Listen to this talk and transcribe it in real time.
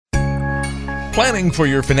Planning for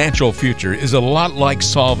your financial future is a lot like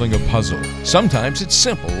solving a puzzle. Sometimes it's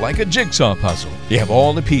simple, like a jigsaw puzzle. You have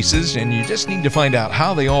all the pieces and you just need to find out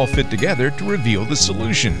how they all fit together to reveal the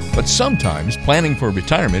solution. But sometimes planning for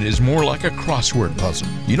retirement is more like a crossword puzzle.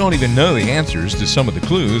 You don't even know the answers to some of the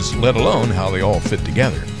clues, let alone how they all fit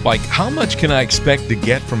together. Like, how much can I expect to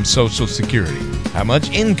get from Social Security? How much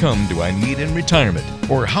income do I need in retirement?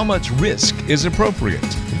 Or how much risk is appropriate?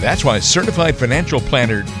 That's why certified financial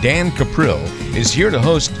planner Dan Caprill is here to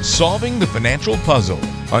host Solving the Financial Puzzle.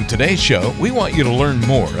 On today's show, we want you to learn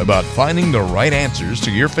more about finding the right answers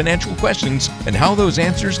to your financial questions and how those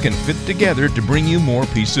answers can fit together to bring you more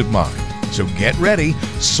peace of mind. So get ready.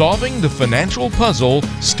 Solving the Financial Puzzle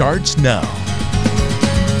starts now.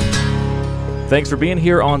 Thanks for being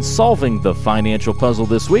here on Solving the Financial Puzzle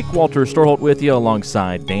this week. Walter Storholt with you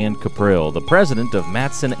alongside Dan Caprill, the president of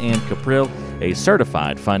Matson & Caprill, a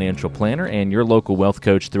certified financial planner and your local wealth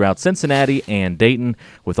coach throughout Cincinnati and Dayton,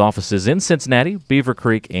 with offices in Cincinnati, Beaver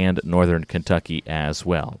Creek, and Northern Kentucky as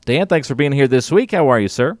well. Dan, thanks for being here this week. How are you,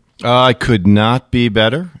 sir? I could not be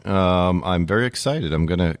better. I'm very excited. I'm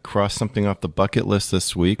going to cross something off the bucket list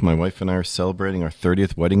this week. My wife and I are celebrating our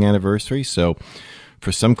 30th wedding anniversary, so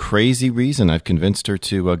for some crazy reason, I've convinced her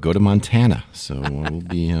to go to Montana. So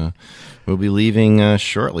we'll be leaving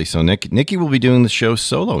shortly. So Nikki will be doing the show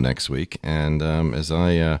solo next week, and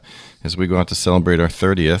as we go out to celebrate our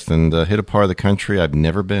 30th and hit a part of the country I've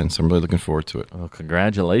never been, so I'm really looking forward to it. Well,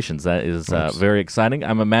 congratulations. That is very exciting.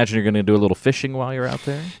 I'm imagining you're going to do a little fishing while you're out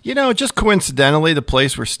there? You know, just coincidentally, the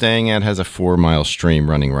place we're staying at has a 4-mile stream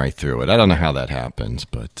running right through it. I don't know how that happens,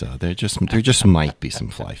 but there just might be some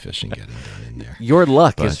fly fishing getting done in there. Your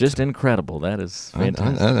luck is just incredible. That is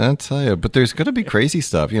fantastic. I'll tell you. But there's going to be crazy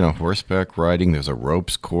stuff. You know, horseback riding. There's a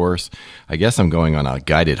ropes course. I guess I'm going on a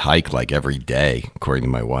guided hike like every day, according to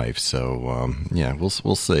my wife. So,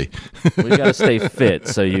 we'll see. We got to stay fit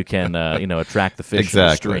so you can, attract the fish from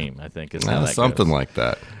the stream, I think is how that something goes. Like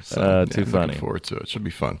that. So, too funny. Looking forward to it. Should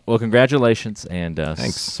be fun. Well, congratulations, and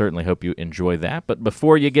certainly hope you enjoy that. But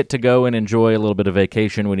before you get to go and enjoy a little bit of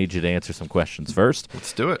vacation, we need you to answer some questions first.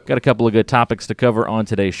 Let's do it. Got a couple of good topics to cover on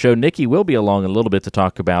today's show. Nikki will be along a little bit to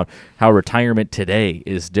talk about how retirement today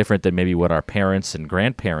is different than maybe what our parents and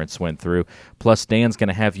grandparents went through. Plus, Dan's going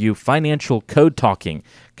to have you financial code talking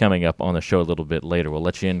coming up on the show a little bit later. We'll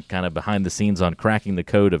let you in kind of behind the scenes on cracking the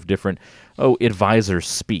code of different advisors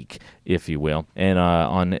speak, if you will. And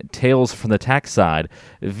on Tales from the Tax side,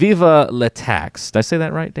 Viva la Tax. Did I say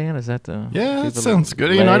that right, Dan? Is that yeah, that sounds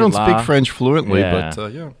good. I don't speak French fluently,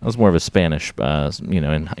 but yeah. I was more of a Spanish,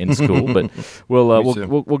 in school. But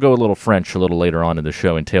we'll go a little French a little later on in the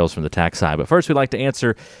show in Tales from the Tax side. But first, we'd like to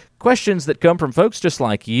answer questions that come from folks just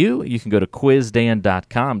like you. You can go to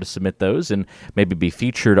quizdan.com to submit those and maybe be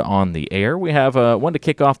featured on the air. We have one to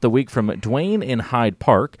kick off the week from Dwayne in Hyde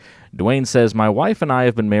Park. Dwayne says, my wife and I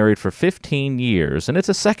have been married for 15 years, and it's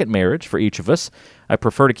a second marriage for each of us. I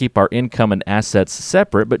prefer to keep our income and assets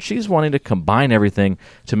separate, but she's wanting to combine everything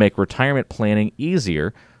to make retirement planning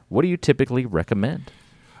easier. What do you typically recommend?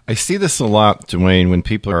 I see this a lot, Dwayne, when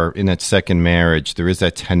people are in that second marriage. There is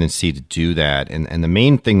that tendency to do that. And the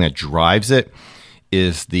main thing that drives it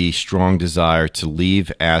is the strong desire to leave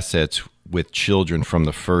assets with children from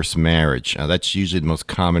the first marriage. That's usually the most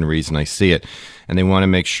common reason I see it. And they want to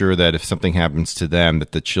make sure that if something happens to them,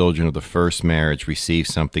 that the children of the first marriage receive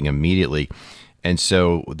something immediately. And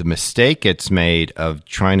so the mistake gets made of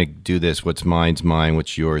trying to do this, what's mine's mine,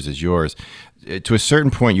 what's yours is yours. To a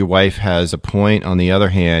certain point, your wife has a point. On the other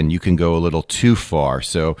hand, you can go a little too far.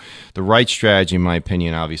 So the right strategy, in my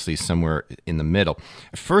opinion, obviously is somewhere in the middle.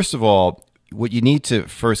 First of all, what you need to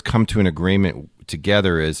first come to an agreement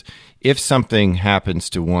together is, if something happens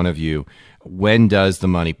to one of you, when does the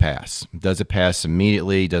money pass? Does it pass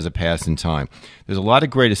immediately? Does it pass in time? There's a lot of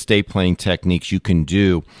great estate planning techniques you can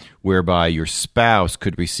do whereby your spouse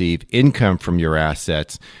could receive income from your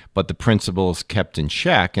assets, but the principal is kept in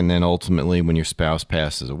check. And then ultimately, when your spouse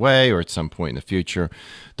passes away or at some point in the future,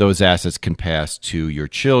 those assets can pass to your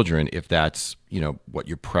children if that's what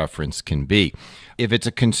your preference can be. If it's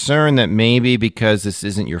a concern that maybe because this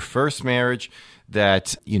isn't your first marriage,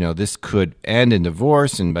 that this could end in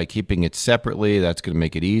divorce, and by keeping it separately, that's going to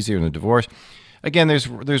make it easier in a divorce. Again,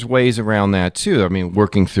 there's ways around that too. I mean,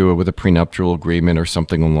 working through it with a prenuptial agreement or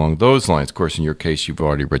something along those lines. Of course, in your case, you've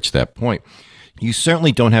already reached that point. You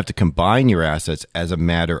certainly don't have to combine your assets as a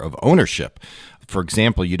matter of ownership. For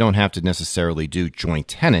example, you don't have to necessarily do joint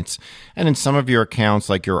tenants. And in some of your accounts,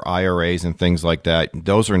 like your IRAs and things like that,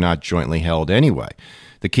 those are not jointly held anyway.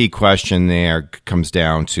 The key question there comes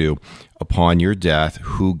down to, upon your death,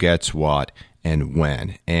 who gets what and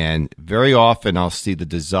when. And very often I'll see the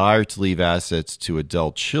desire to leave assets to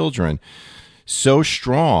adult children so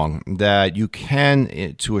strong that you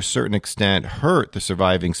can, to a certain extent, hurt the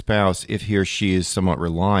surviving spouse if he or she is somewhat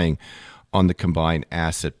relying on the combined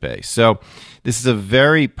asset base. So this is a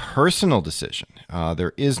very personal decision.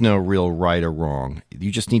 There is no real right or wrong.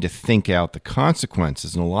 You just need to think out the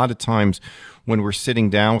consequences. And a lot of times when we're sitting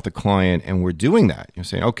down with a client and we're doing that, you're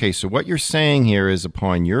saying, okay, so what you're saying here is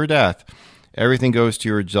upon your death, everything goes to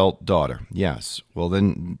your adult daughter. Yes. Well,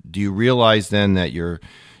 then do you realize then that your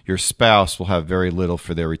spouse will have very little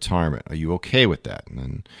for their retirement? Are you okay with that?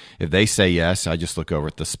 And if they say yes, I just look over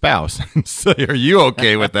at the spouse and say, are you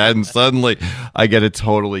okay with that? And suddenly I get a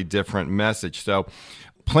totally different message. So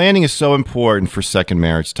planning is so important for second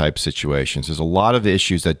marriage type situations. There's a lot of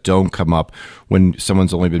issues that don't come up when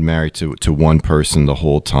someone's only been married to one person the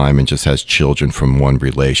whole time and just has children from one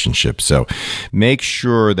relationship. So make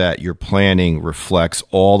sure that your planning reflects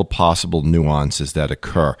all the possible nuances that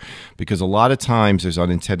occur, because a lot of times there's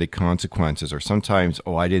unintended consequences, or sometimes,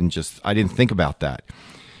 I didn't think about that.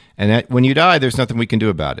 And when you die, there's nothing we can do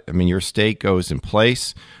about it. I mean, your estate goes in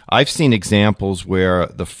place. I've seen examples where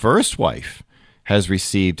the first wife has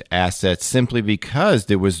received assets simply because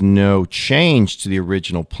there was no change to the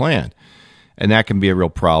original plan. And that can be a real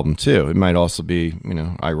problem too. It might also be,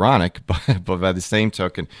 ironic, but by the same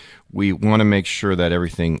token, we want to make sure that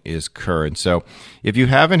everything is current. So if you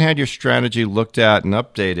haven't had your strategy looked at and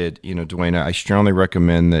updated, Dwayne, I strongly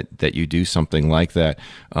recommend that you do something like that.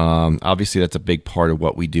 Obviously, that's a big part of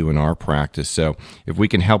what we do in our practice. So if we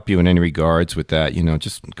can help you in any regards with that,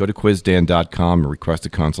 just go to quizdan.com and request a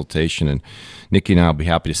consultation. And Nikki and I will be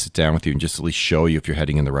happy to sit down with you and just at least show you if you're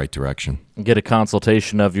heading in the right direction. Get a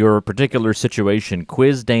consultation of your particular situation,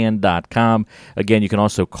 quizdan.com. Again, you can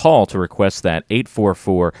also call to request that,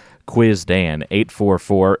 844-QUIZ-DAN,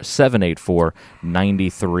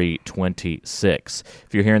 844-784-9326.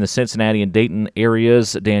 If you're here in the Cincinnati and Dayton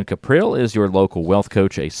areas, Dan Caprill is your local wealth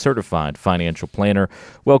coach, a certified financial planner,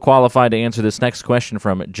 well qualified to answer this next question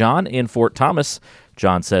from John in Fort Thomas.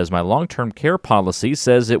 John says, my long-term care policy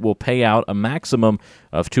says it will pay out a maximum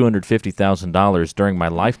of $250,000 during my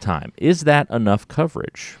lifetime. Is that enough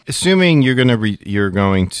coverage? Assuming you're going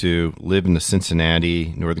to live in the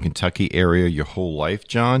Cincinnati, Northern Kentucky area your whole life,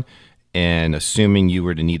 John, and assuming you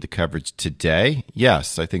were to need the coverage today,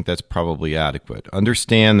 yes, I think that's probably adequate.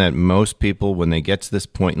 Understand that most people, when they get to this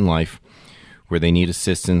point in life where they need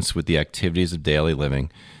assistance with the activities of daily living,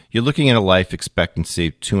 you're looking at a life expectancy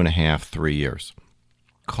of 2.5, 3 years.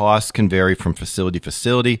 Costs can vary from facility to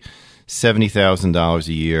facility. $70,000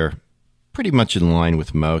 a year, pretty much in line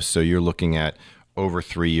with most. So you're looking at over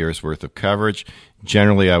 3 years worth of coverage.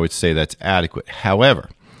 Generally, I would say that's adequate. However,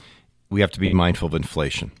 we have to be mindful of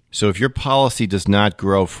inflation. So if your policy does not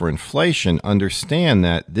grow for inflation, understand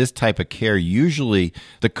that this type of care, usually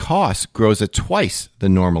the cost grows at twice the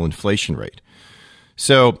normal inflation rate.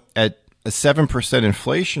 So at a 7%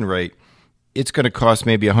 inflation rate, it's going to cost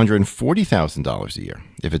maybe $140,000 a year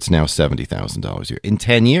if it's now $70,000 a year in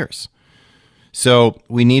 10 years. So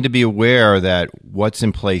we need to be aware that what's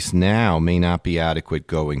in place now may not be adequate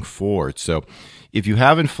going forward. So if you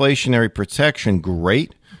have inflationary protection,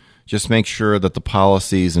 great. Just make sure that the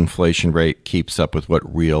policy's inflation rate keeps up with what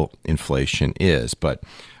real inflation is. But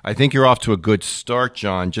I think you're off to a good start,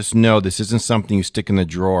 John. Just know this isn't something you stick in the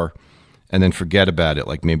drawer and then forget about it,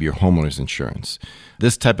 like maybe your homeowner's insurance.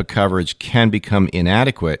 This type of coverage can become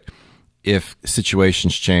inadequate if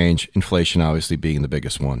situations change, inflation obviously being the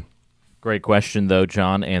biggest one. Great question, though,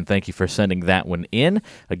 John, and thank you for sending that one in.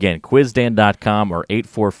 Again, quizdan.com or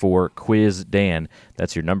 844-QUIZ-DAN.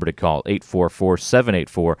 That's your number to call,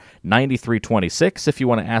 844-784-9326 if you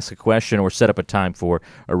want to ask a question or set up a time for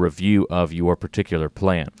a review of your particular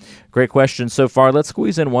plan. Great question so far. Let's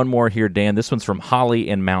squeeze in one more here, Dan. This one's from Holly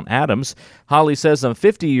in Mount Adams. Holly says, I'm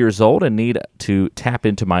 50 years old and need to tap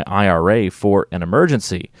into my IRA for an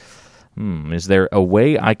emergency. Is there a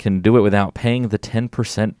way I can do it without paying the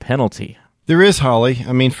 10% penalty? There is, Holly.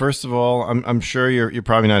 I mean, first of all, I'm sure you're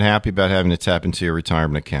probably not happy about having to tap into your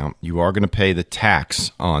retirement account. You are going to pay the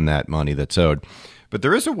tax on that money that's owed. But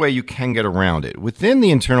there is a way you can get around it. Within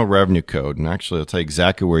the Internal Revenue Code, and actually I'll tell you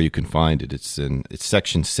exactly where you can find it. It's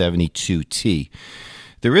Section 72T.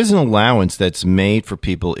 There is an allowance that's made for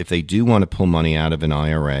people if they do want to pull money out of an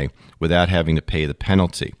IRA without having to pay the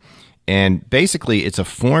penalty. And basically, it's a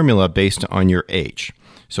formula based on your age.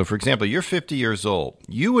 So, for example, you're 50 years old.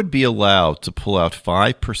 You would be allowed to pull out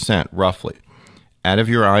 5% roughly out of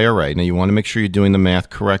your IRA. Now, you want to make sure you're doing the math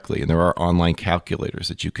correctly, and there are online calculators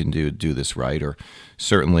that you can do this right, or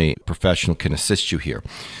certainly a professional can assist you here.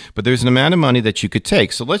 But there's an amount of money that you could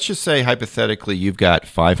take. So let's just say, hypothetically, you've got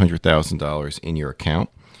 $500,000 in your account.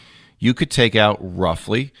 You could take out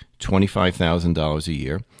roughly $25,000 a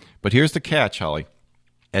year. But here's the catch, Holly.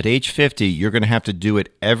 At age 50, you're going to have to do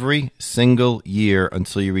it every single year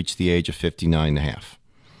until you reach the age of 59 and a half,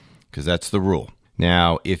 because that's the rule.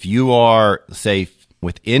 Now, if you are, say,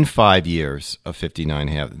 within 5 years of 59 and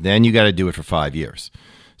a half, then you got to do it for 5 years.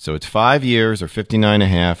 So it's 5 years or 59 and a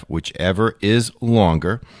half, whichever is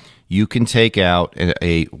longer. You can take out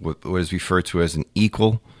what is referred to as an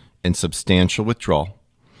equal and substantial withdrawal.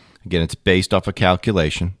 Again, it's based off a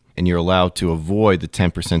calculation, and you're allowed to avoid the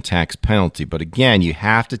 10% tax penalty. But again, you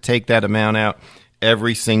have to take that amount out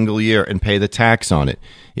every single year and pay the tax on it.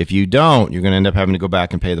 If you don't, you're going to end up having to go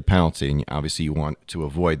back and pay the penalty, and obviously you want to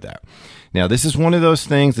avoid that. Now, this is one of those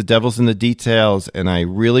things, the devil's in the details, and I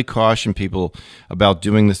really caution people about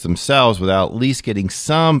doing this themselves without at least getting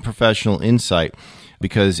some professional insight,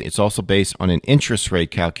 because it's also based on an interest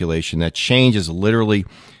rate calculation that changes literally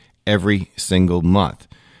every single month.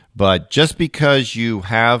 But just because you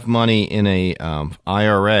have money in a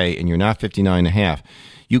IRA and you're not 59 and a half,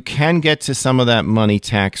 you can get to some of that money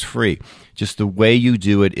tax-free. Just the way you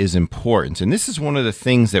do it is important. And this is one of the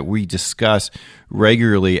things that we discuss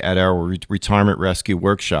regularly at our retirement rescue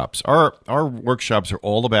workshops. Our workshops are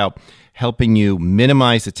all about helping you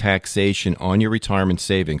minimize the taxation on your retirement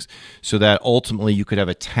savings so that ultimately you could have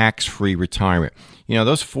a tax-free retirement. You know,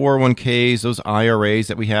 those 401ks, those IRAs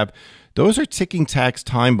that we have, those are ticking tax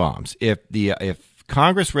time bombs. If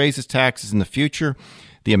Congress raises taxes in the future,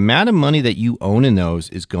 the amount of money that you own in those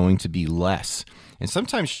is going to be less. And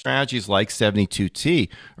sometimes strategies like 72T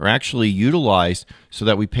are actually utilized so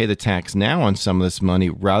that we pay the tax now on some of this money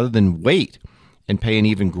rather than wait and pay an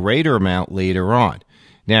even greater amount later on.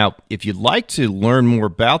 Now, if you'd like to learn more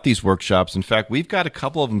about these workshops, in fact, we've got a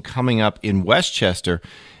couple of them coming up in Westchester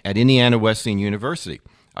at Indiana Wesleyan University.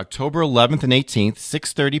 October 11th and 18th,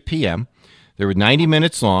 6:30 p.m. They were 90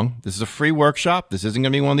 minutes long. This is a free workshop. This isn't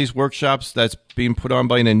going to be one of these workshops that's being put on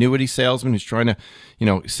by an annuity salesman who's trying to,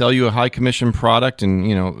 sell you a high commission product. And,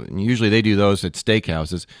 usually they do those at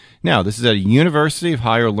steakhouses. Now, this is at a University of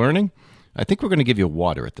Higher Learning. I think we're going to give you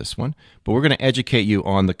water at this one, but we're going to educate you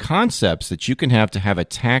on the concepts that you can have a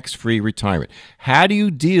tax-free retirement. How do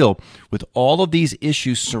you deal with all of these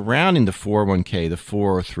issues surrounding the 401k, the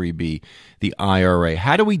 403b, the IRA?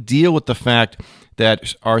 How do we deal with the fact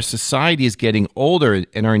that our society is getting older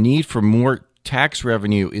and our need for more tax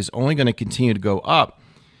revenue is only going to continue to go up?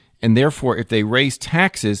 And therefore, if they raise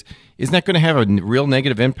taxes, isn't that going to have a real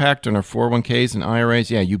negative impact on our 401ks and IRAs?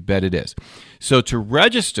 Yeah, you bet it is. So to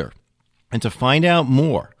register and to find out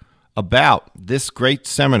more about this great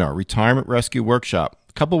seminar, Retirement Rescue Workshop,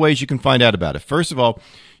 a couple ways you can find out about it. First of all,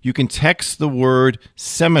 you can text the word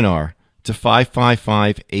seminar to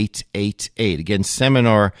 555-888. Again,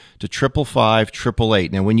 seminar to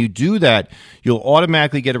 555-888. Now, when you do that, you'll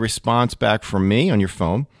automatically get a response back from me on your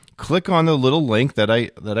phone. Click on the little link that I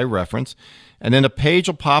reference, and then a page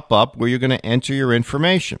will pop up where you're going to enter your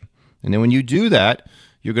information. And then when you do that,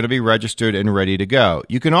 you're going to be registered and ready to go.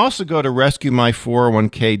 You can also go to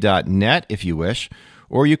rescuemy401k.net if you wish,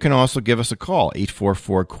 or you can also give us a call,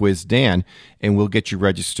 844-QUIZ-DAN, and we'll get you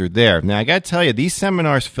registered there. Now, I got to tell you, these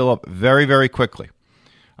seminars fill up very, very quickly.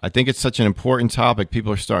 I think it's such an important topic.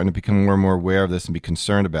 People are starting to become more and more aware of this and be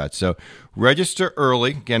concerned about it. So register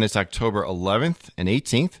early. Again, it's October 11th and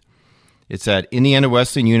 18th. It's at Indiana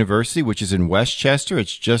Wesleyan University, which is in Westchester.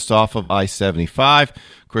 It's just off of I-75.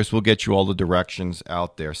 Of course, we'll get you all the directions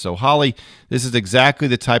out there. So, Holly, this is exactly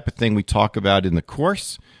the type of thing we talk about in the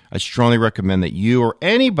course. I strongly recommend that you or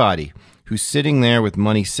anybody who's sitting there with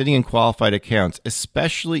money sitting in qualified accounts,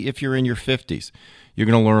 especially if you're in your 50s, you're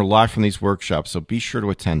going to learn a lot from these workshops, so be sure to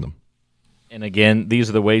attend them. And again, these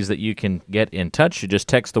are the ways that you can get in touch. You just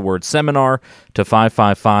text the word seminar to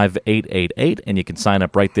 555-888, and you can sign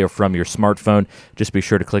up right there from your smartphone. Just be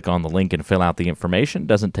sure to click on the link and fill out the information. It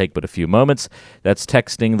doesn't take but a few moments. That's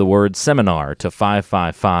texting the word seminar to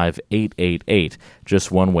 555-888.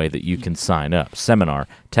 Just one way that you can sign up. Seminar.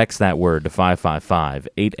 Text that word to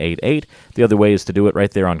 555-888. The other way is to do it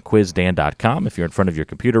right there on QuizDan.com if you're in front of your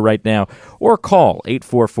computer right now, or call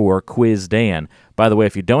 844-QUIZ-DAN. By the way,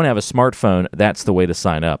 if you don't have a smartphone, that's the way to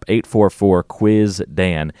sign up.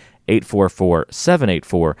 844-QUIZ-DAN,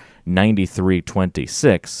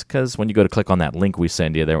 844-784-9326, because when you go to click on that link we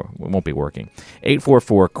send you, there it won't be working.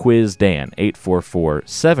 844-QUIZ-DAN,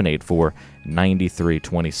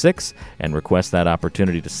 844-784-9326, and request that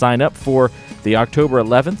opportunity to sign up for the October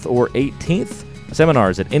 11th or 18th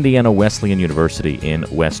Seminars at Indiana Wesleyan University in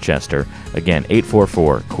Westchester. Again,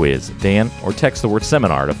 844-QUIZ-DAN, or text the word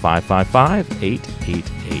seminar to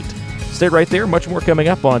 555-888. Stay right there. Much more coming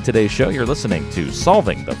up on today's show. You're listening to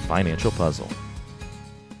Solving the Financial Puzzle.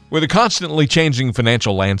 With a constantly changing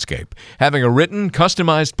financial landscape, having a written,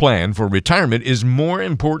 customized plan for retirement is more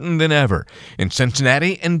important than ever. In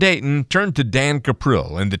Cincinnati and Dayton, turn to Dan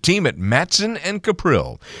Caprill and the team at Matson and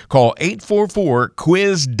Caprill. Call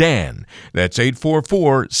 844-QUIZ-DAN. That's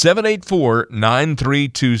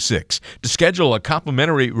 844-784-9326 to schedule a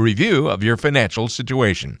complimentary review of your financial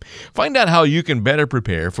situation. Find out how you can better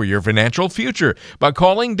prepare for your financial future by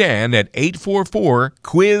calling Dan at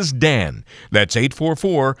 844-QUIZ-DAN. That's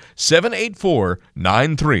 844-784-9326.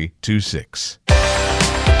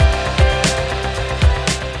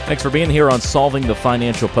 Thanks for being here on Solving the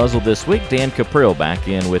Financial Puzzle this week. Dan Caprill back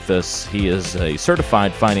in with us. He is a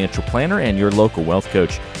certified financial planner and your local wealth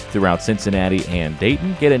coach throughout Cincinnati and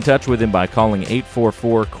Dayton. Get in touch with him by calling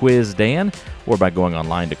 844-QUIZ-DAN or by going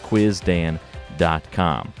online to quizdan.com.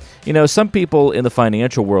 You know, some people in the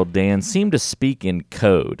financial world, Dan, seem to speak in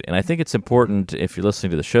code, and I think it's important, if you're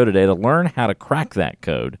listening to the show today, to learn how to crack that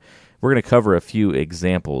code. We're going to cover a few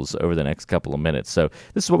examples over the next couple of minutes. So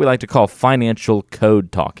this is what we like to call financial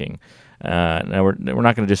code talking. Now, we're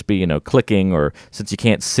not going to just be, clicking, or since you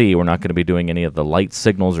can't see, we're not going to be doing any of the light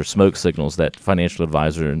signals or smoke signals that financial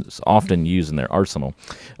advisors often use in their arsenal.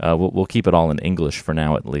 We'll keep it all in English for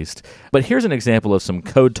now, at least. But here's an example of some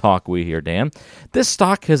code talk we hear, Dan. This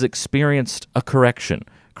stock has experienced a correction.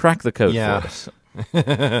 Crack the code for us.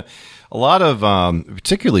 A lot of,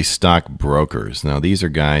 particularly stock brokers. Now, these are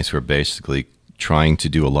guys who are basically trying to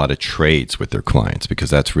do a lot of trades with their clients, because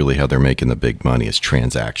that's really how they're making the big money, is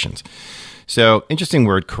transactions. So, interesting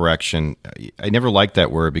word, correction. I never liked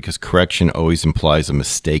that word because correction always implies a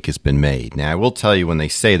mistake has been made. Now, I will tell you, when they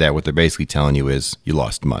say that, what they're basically telling you is you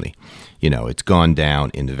lost money. It's gone down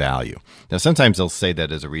in value. Now, sometimes they'll say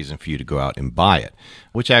that as a reason for you to go out and buy it,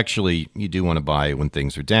 which actually you do want to buy when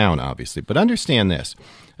things are down, obviously. But understand this.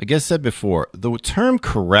 Like I said before, the term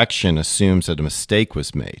correction assumes that a mistake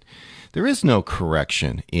was made. There is no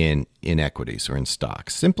correction in equities or in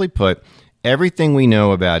stocks. Simply put, everything we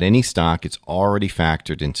know about any stock, it's already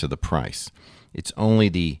factored into the price. It's only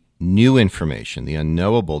the new information, the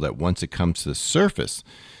unknowable, that once it comes to the surface,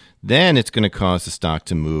 then it's going to cause the stock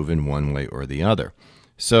to move in one way or the other.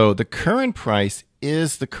 So the current price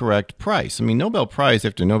is the correct price. I mean, Nobel Prize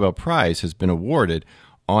after Nobel Prize has been awarded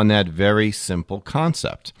on that very simple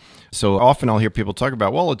concept. So often I'll hear people talk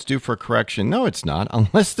about, well, it's due for a correction. No, it's not.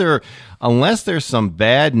 Unless there's some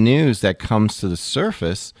bad news that comes to the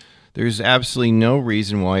surface, there's absolutely no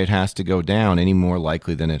reason why it has to go down any more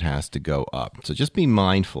likely than it has to go up. So just be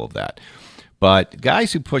mindful of that. But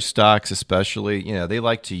guys who push stocks especially, they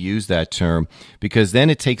like to use that term because then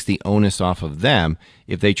it takes the onus off of them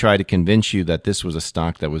if they try to convince you that this was a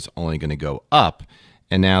stock that was only going to go up.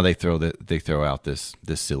 And now they throw out this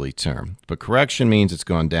silly term. But correction means it's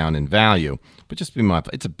gone down in value. But just be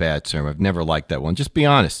mindful. It's a bad term. I've never liked that one. Just be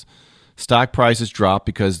honest. Stock prices dropped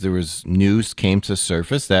because there was news came to the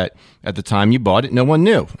surface that at the time you bought it, no one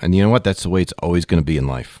knew. And you know what? That's the way it's always going to be in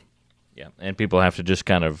life. Yeah, and people have to just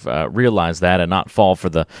kind of realize that and not fall for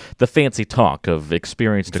the fancy talk of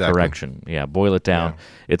experienced correction. Yeah, boil it down.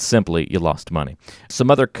 Yeah. It's simply you lost money.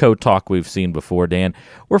 Some other code talk we've seen before, Dan.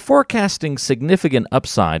 We're forecasting significant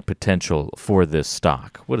upside potential for this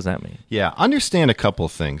stock. What does that mean? Yeah, understand a couple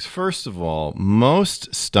of things. First of all,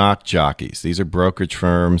 most stock jockeys, these are brokerage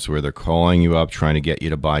firms where they're calling you up trying to get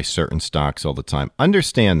you to buy certain stocks all the time.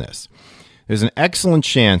 Understand this. There's an excellent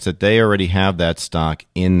chance that they already have that stock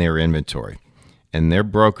in their inventory, and their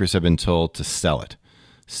brokers have been told to sell it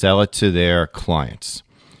to their clients.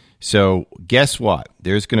 So guess what?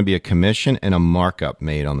 There's going to be a commission and a markup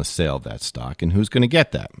made on the sale of that stock, and who's going to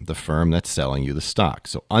get that? The firm that's selling you the stock.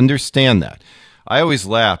 So understand that. I always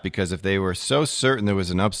laugh because if they were so certain there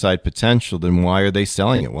was an upside potential, then why are they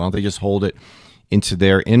selling it? Why don't they just hold it into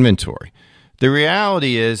their inventory? The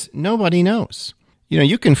reality is nobody knows.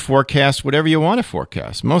 You can forecast whatever you want to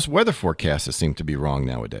forecast. Most weather forecasts seem to be wrong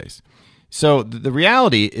nowadays. So the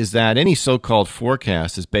reality is that any so-called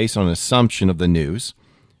forecast is based on an assumption of the news,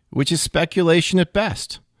 which is speculation at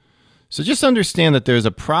best. So just understand that there's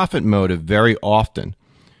a profit motive very often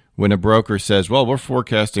when a broker says, well, we're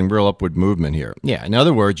forecasting real upward movement here. Yeah, in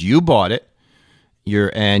other words, you bought it,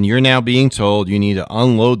 you're now being told you need to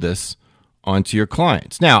unload this onto your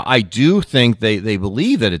clients. Now, I do think they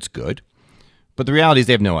believe that it's good. But the reality is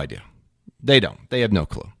they have no idea. They don't. They have no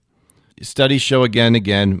clue. Studies show again and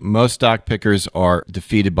again, most stock pickers are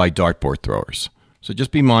defeated by dartboard throwers. So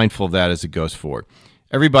just be mindful of that as it goes forward.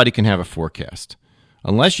 Everybody can have a forecast.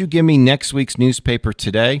 Unless you give me next week's newspaper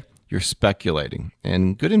today, you're speculating.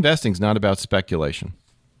 And good investing is not about speculation.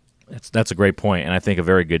 That's a great point, and I think a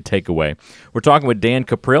very good takeaway. We're talking with Dan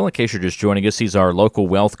Cuprill. In case you're just joining us, he's our local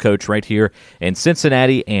wealth coach right here in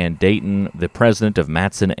Cincinnati and Dayton, the president of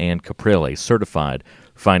Matson and Cuprill, a certified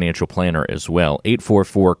financial planner as well.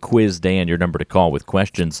 844-QUIZ-DAN, your number to call with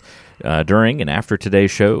questions during and after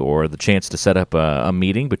today's show, or the chance to set up a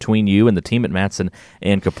meeting between you and the team at Matson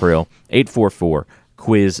and Cuprill.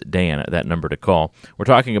 844-QUIZ-DAN, that number to call. We're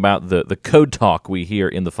talking about the code talk we hear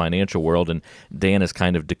in the financial world, and Dan is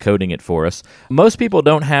kind of decoding it for us. Most people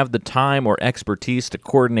don't have the time or expertise to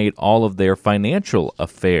coordinate all of their financial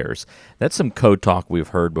affairs. That's some code talk we've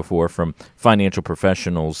heard before from financial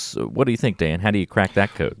professionals. What do you think, Dan? How do you crack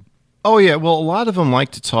that code? Oh, yeah. Well, a lot of them like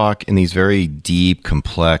to talk in these very deep,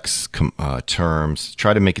 complex terms,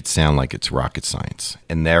 try to make it sound like it's rocket science.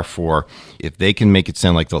 And therefore, if they can make it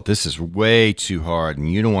sound like, oh, this is way too hard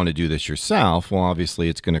and you don't want to do this yourself, well, obviously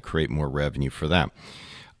it's going to create more revenue for them.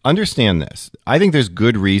 Understand this. I think there's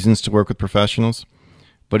good reasons to work with professionals,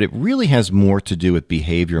 but it really has more to do with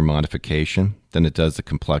behavior modification than it does the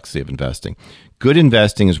complexity of investing. Good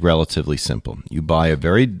investing is relatively simple. You buy a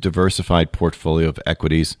very diversified portfolio of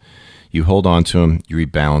equities, you hold on to them, you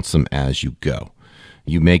rebalance them as you go.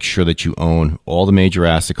 You make sure that you own all the major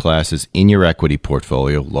asset classes in your equity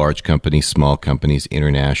portfolio, large companies, small companies,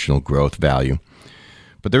 international, growth, value.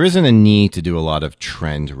 But there isn't a need to do a lot of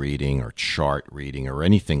trend reading or chart reading or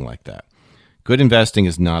anything like that. Good investing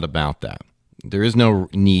is not about that. There is no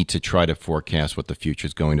need to try to forecast what the future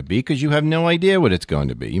is going to be because you have no idea what it's going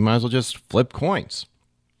to be. You might as well just flip coins.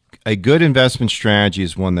 A good investment strategy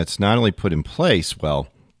is one that's not only put in place well,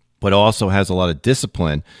 but also has a lot of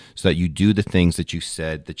discipline so that you do the things that you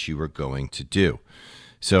said that you were going to do.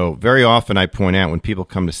 So very often I point out when people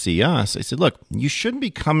come to see us, I said, look, you shouldn't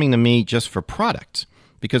be coming to me just for product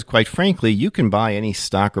because quite frankly, you can buy any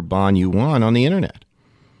stock or bond you want on the internet.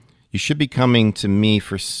 You should be coming to me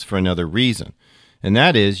for another reason, and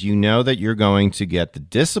that is you know that you're going to get the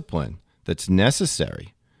discipline that's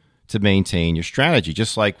necessary to maintain your strategy,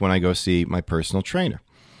 just like when I go see my personal trainer.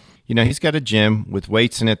 You know, he's got a gym with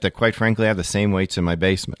weights in it that, quite frankly, I have the same weights in my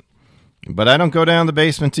basement, but I don't go down the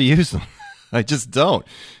basement to use them. I just don't.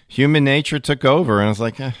 Human nature took over, and I was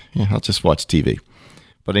like, yeah, I'll just watch TV.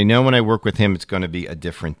 But I know when I work with him, it's going to be a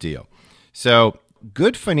different deal. So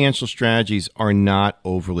good financial strategies are not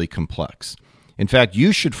overly complex. In fact,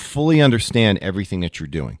 you should fully understand everything that you're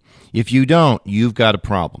doing. If you don't, you've got a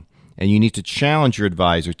problem, and you need to challenge your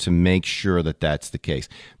advisor to make sure that that's the case.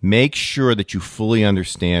 Make sure that you fully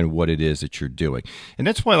understand what it is that you're doing. And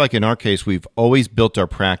that's why, like in our case, we've always built our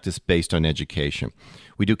practice based on education.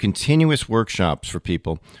 We do continuous workshops for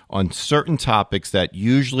people on certain topics that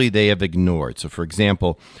usually they have ignored. So, for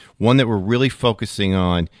example, one that we're really focusing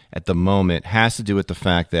on at the moment has to do with the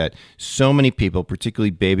fact that so many people,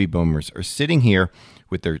 particularly baby boomers, are sitting here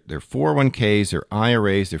with their 401ks, their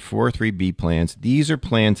IRAs, their 403b plans. These are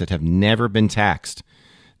plans that have never been taxed.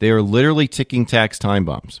 They are literally ticking tax time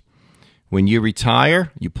bombs. When you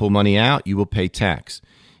retire, you pull money out, you will pay tax.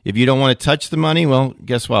 If you don't want to touch the money, well,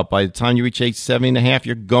 guess what? By the time you reach age 70 and a half,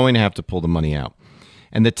 you're going to have to pull the money out.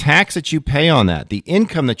 And the tax that you pay on that, the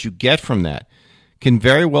income that you get from that, can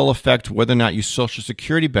very well affect whether or not your Social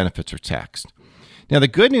Security benefits are taxed. Now, the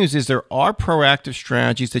good news is there are proactive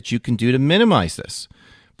strategies that you can do to minimize this.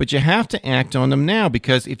 But you have to act on them now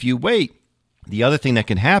because if you wait, the other thing that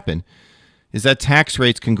can happen is that tax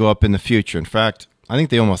rates can go up in the future. In fact, I think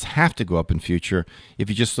they almost have to go up in future if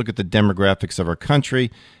you just look at the demographics of our country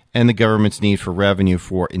and the government's need for revenue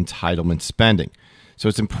for entitlement spending. So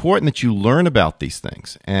it's important that you learn about these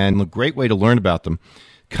things. And a great way to learn about them,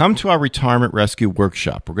 come to our Retirement Rescue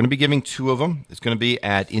Workshop. We're going to be giving 2 of them. It's going to be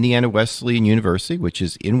at Indiana Wesleyan University, which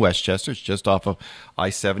is in Westchester. It's just off of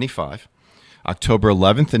I-75. October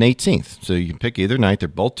 11th and 18th. So you can pick either night. They're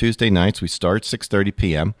both Tuesday nights. We start 6:30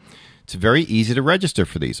 p.m. It's very easy to register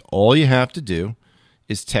for these. All you have to do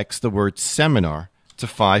is text the word seminar to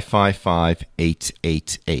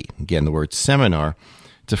 555-888. Again, the word seminar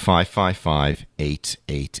to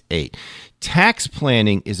 555-888. Tax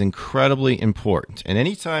planning is incredibly important. And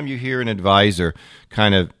anytime you hear an advisor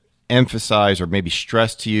kind of emphasize or maybe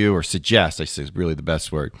stress to you or suggest, I say is really the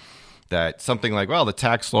best word, that something like, well, the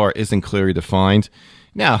tax law isn't clearly defined.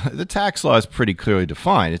 Now, the tax law is pretty clearly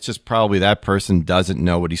defined. It's just probably that person doesn't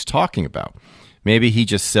know what he's talking about. Maybe he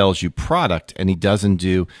just sells you product and he doesn't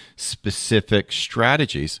do specific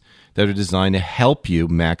strategies that are designed to help you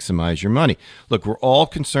maximize your money. Look, we're all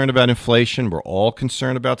concerned about inflation. We're all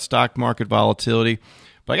concerned about stock market volatility.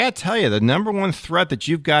 But I got to tell you, the number one threat that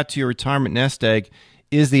you've got to your retirement nest egg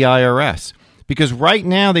is the IRS. Because right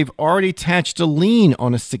now they've already attached a lien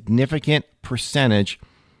on a significant percentage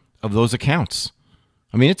of those accounts.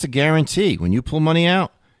 I mean, it's a guarantee. When you pull money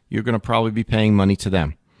out, you're going to probably be paying money to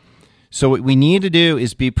them. So what we need to do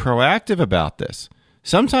is be proactive about this.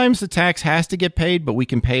 Sometimes the tax has to get paid, but we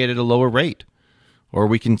can pay it at a lower rate, or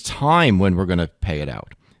we can time when we're going to pay it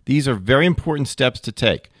out. These are very important steps to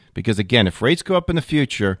take because, again, if rates go up in the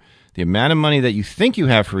future, the amount of money that you think you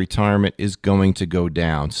have for retirement is going to go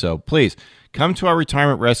down. So please come to our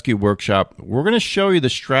Retirement Rescue Workshop. We're going to show you the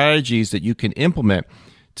strategies that you can implement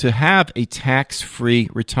to have a tax-free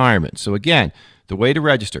retirement. So again, the way to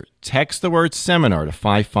register, text the word seminar to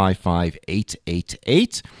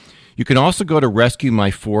 555-888. You can also go to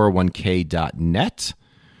rescuemy401k.net.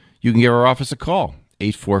 You can give our office a call,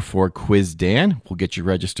 844-QUIZ-DAN. We'll get you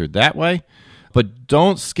registered that way. But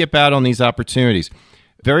don't skip out on these opportunities.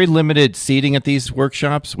 Very limited seating at these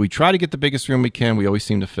workshops. We try to get the biggest room we can. We always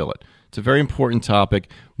seem to fill it. It's a very important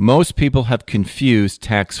topic. Most people have confused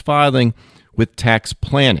tax filing with tax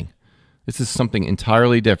planning. This is something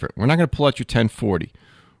entirely different. We're not going to pull out your 1040.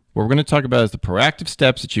 What we're going to talk about is the proactive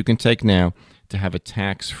steps that you can take now to have a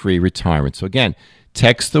tax-free retirement. So again,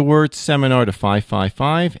 text the word seminar to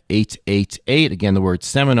 555-888. Again, the word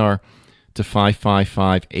seminar to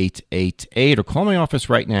 555-888. Or call my office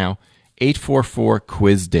right now,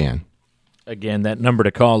 844-QUIZ-DAN. Again, that number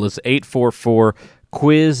to call is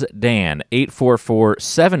 844-QUIZ-DAN,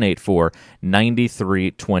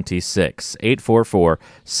 844-784-9326,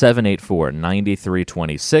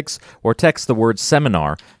 844-784-9326, or text the word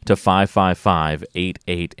seminar to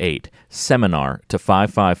 555-888, seminar to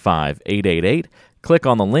 555-888. Click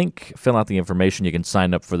on the link, fill out the information. You can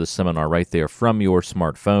sign up for the seminar right there from your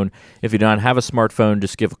smartphone. If you don't have a smartphone,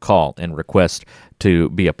 just give a call and request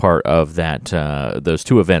to be a part of that. Those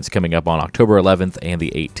two events coming up on October 11th and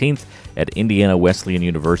the 18th at Indiana Wesleyan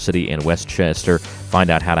University in Westchester.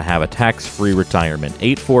 Find out how to have a tax-free retirement.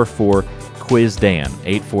 844-QUIZ-DAN,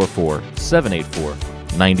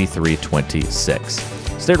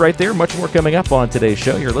 844-784-9326. Stay right there. Much more coming up on today's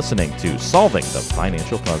show. You're listening to Solving the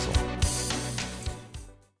Financial Puzzle.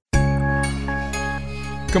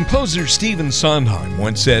 Composer Stephen Sondheim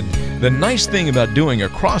once said, "The nice thing about doing a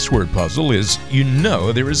crossword puzzle is you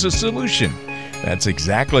know there is a solution." That's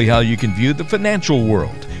exactly how you can view the financial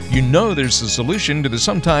world. You know there's a solution to the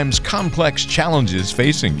sometimes complex challenges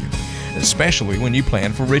facing you, especially when you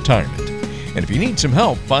plan for retirement. And if you need some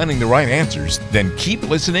help finding the right answers, then keep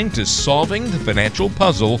listening to Solving the Financial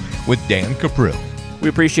Puzzle with Dan Caprill. We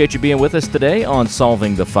appreciate you being with us today on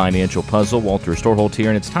Solving the Financial Puzzle. Walter Storholt here,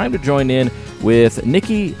 and it's time to join in with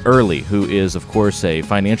Nikki Early, who is, of course, a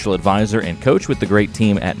financial advisor and coach with the great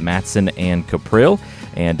team at Matson and Caprill.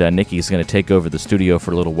 And Nikki is going to take over the studio for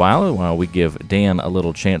a little while we give Dan a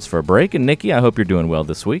little chance for a break. And Nikki, I hope you're doing well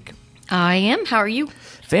this week. I am. How are you?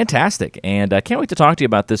 Fantastic. And I can't wait to talk to you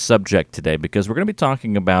about this subject today because we're going to be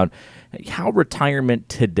talking about how retirement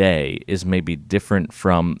today is maybe different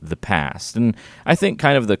from the past. And I think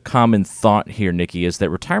kind of the common thought here, Nikki, is that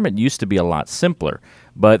retirement used to be a lot simpler,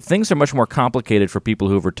 but things are much more complicated for people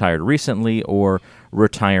who have retired recently or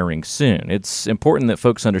retiring soon. It's important that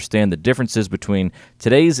folks understand the differences between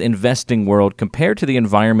today's investing world compared to the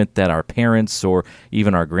environment that our parents or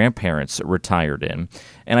even our grandparents retired in.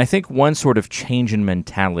 And I think one sort of change in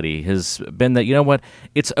mentality has been that, you know what,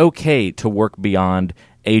 it's okay to work beyond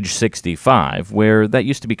age 65, where that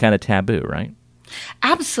used to be kind of taboo, right?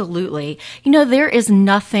 Absolutely. You know, there is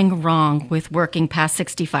nothing wrong with working past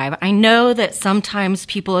 65. I know that sometimes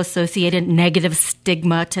people associate a negative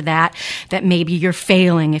stigma to that maybe you're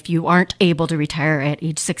failing if you aren't able to retire at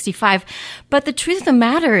age 65. But the truth of the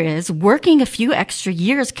matter is working a few extra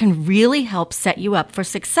years can really help set you up for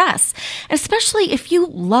success, especially if you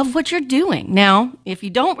love what you're doing. Now, if you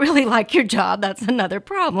don't really like your job, that's another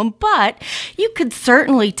problem, but you could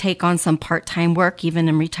certainly take on some part-time work even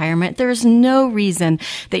in retirement. There's no reason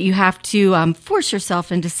that you have to force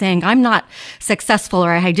yourself into saying, I'm not successful or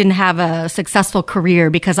I didn't have a successful career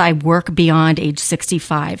because I work beyond age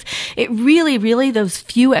 65. It really, those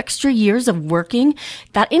few extra years of working,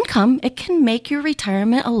 that income, it can make your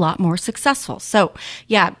retirement a lot more successful. So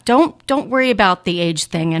yeah, don't worry about the age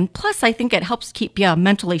thing. And plus, I think it helps keep you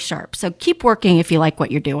mentally sharp. So keep working if you like what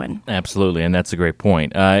you're doing. Absolutely, and that's a great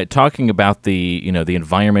point. Talking about the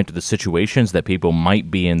environment, the situations that people might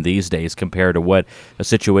be in these days compared to what a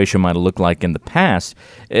situation might have looked like in the past.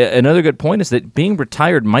 Another good point is that being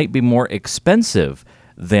retired might be more expensive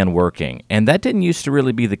than working, and that didn't used to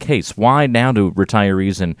really be the case. Why now do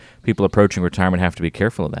retirees and people approaching retirement have to be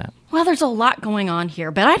careful of that? Well, there's a lot going on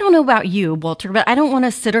here, but I don't know about you, Walter, but I don't want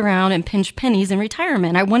to sit around and pinch pennies in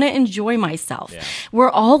retirement. I want to enjoy myself. Yeah. We're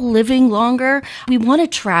all living longer. We want to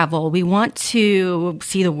travel. We want to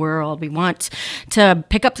see the world. We want to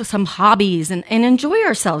pick up some hobbies and enjoy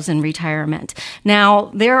ourselves in retirement.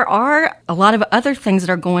 Now, there are a lot of other things that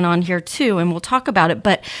are going on here too, and we'll talk about it,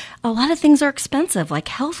 but a lot of things are expensive, like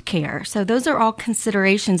healthcare. So those are all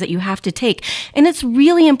considerations that you have to take. And it's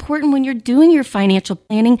really important when you're doing your financial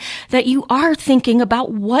planning that you are thinking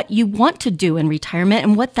about what you want to do in retirement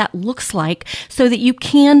and what that looks like so that you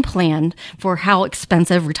can plan for how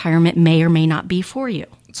expensive retirement may or may not be for you.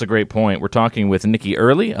 That's a great point. We're talking with Nikki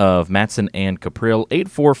Early of Matson and Caprill.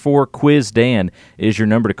 844-QUIZ-DAN is your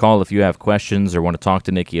number to call if you have questions or want to talk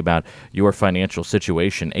to Nikki about your financial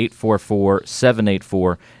situation.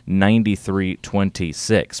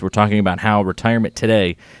 844-784-9326. We're talking about how retirement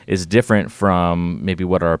today is different from maybe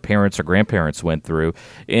what our parents or grandparents went through.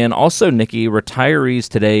 And also, Nikki, retirees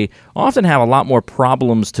today often have a lot more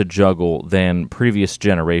problems to juggle than previous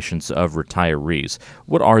generations of retirees.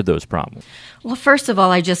 What are those problems? Well, first of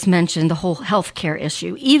all, I just mentioned the whole healthcare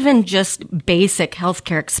issue. Even just basic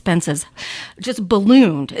healthcare expenses just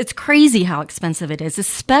ballooned. It's crazy how expensive it is,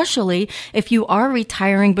 especially if you are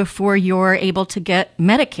retiring before you're able to get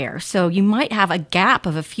Medicare. So you might have a gap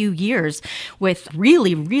of a few years with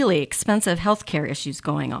really, really expensive healthcare issues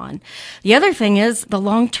going on. The other thing is the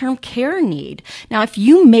long-term care need. Now, if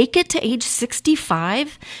you make it to age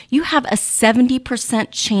 65, you have a 70%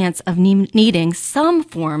 chance of needing some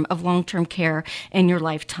form of long-term care in your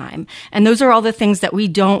lifetime. And those are all the things that we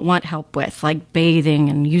don't want help with, like bathing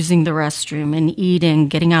and using the restroom and eating,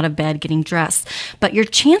 getting out of bed, getting dressed. But your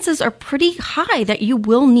chances are pretty high that you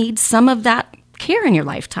will need some of that care in your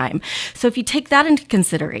lifetime. So if you take that into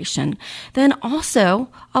consideration, then also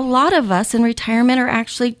a lot of us in retirement are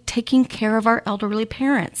actually taking care of our elderly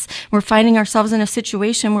parents. We're finding ourselves in a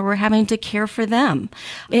situation where we're having to care for them.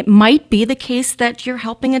 It might be the case that you're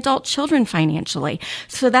helping adult children financially.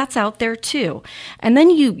 So that's out there too. And then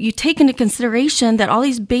you take into consideration that all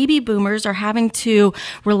these baby boomers are having to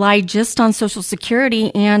rely just on Social Security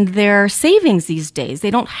and their savings these days. They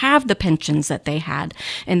don't have the pensions that they had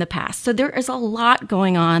in the past. So there is a lot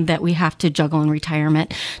going on that we have to juggle in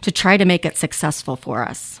retirement to try to make it successful for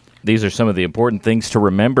us. These are some of the important things to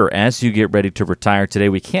remember as you get ready to retire today.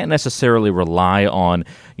 We can't necessarily rely on,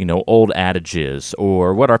 old adages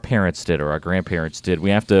or what our parents did or our grandparents did. We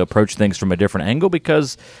have to approach things from a different angle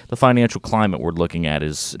because the financial climate we're looking at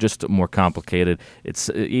is just more complicated. It's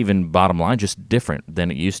even, bottom line, just different than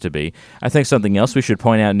it used to be. I think something else we should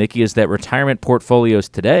point out, Nikki, is that retirement portfolios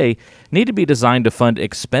today need to be designed to fund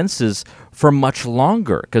expenses for much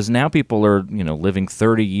longer because now people are, living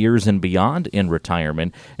 30 years and beyond in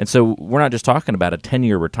retirement. And so we're not just talking about a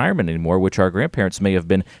 10-year retirement anymore, which our grandparents may have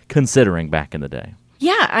been considering back in the day.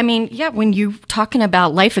 Yeah, when you're talking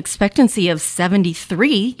about life expectancy of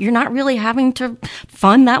 73, you're not really having to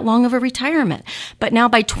fund that long of a retirement. But now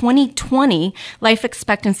by 2020, life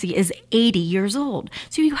expectancy is 80 years old.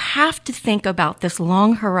 So you have to think about this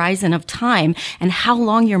long horizon of time and how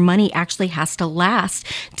long your money actually has to last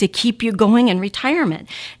to keep you going in retirement.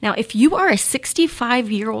 Now, if you are a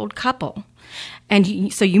 65-year-old couple,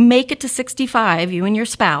 and so you make it to 65, you and your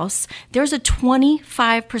spouse, there's a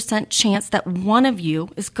 25% chance that one of you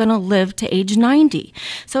is going to live to age 90.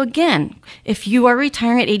 So again, if you are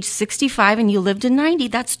retiring at age 65 and you live to 90,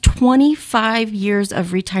 that's 25 years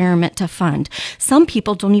of retirement to fund. Some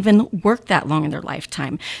people don't even work that long in their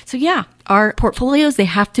lifetime. So yeah, our portfolios, they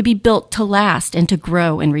have to be built to last and to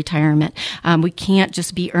grow in retirement. We can't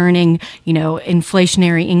just be earning,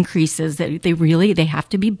 inflationary increases. They have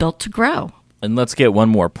to be built to grow. And let's get one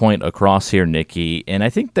more point across here, Nikki. And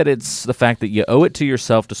I think that it's the fact that you owe it to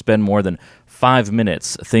yourself to spend more than 5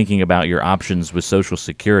 minutes thinking about your options with Social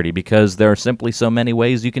Security because there are simply so many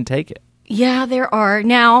ways you can take it. Yeah, there are.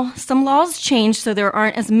 Now, some laws changed, so there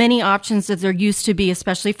aren't as many options as there used to be,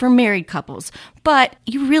 especially for married couples. But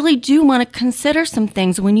you really do want to consider some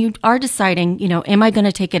things when you are deciding, am I going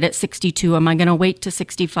to take it at 62? Am I going to wait to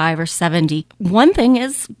 65 or 70? One thing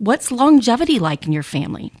is, what's longevity like in your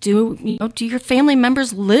family? Do your family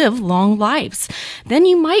members live long lives? Then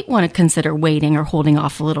you might want to consider waiting or holding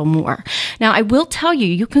off a little more. Now, I will tell you,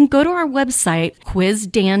 you can go to our website,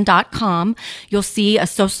 QUIZ-DAN.com. You'll see a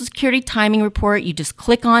Social Security timing report. You just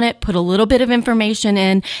click on it, put a little bit of information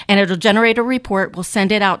in, and it'll generate a report. We'll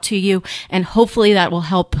send it out to you, and hopefully that will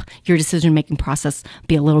help your decision-making process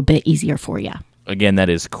be a little bit easier for you. Again, that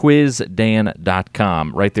is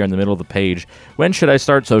quizdan.com, right there in the middle of the page. When should I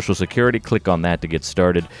start Social Security? Click on that to get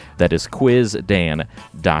started. That is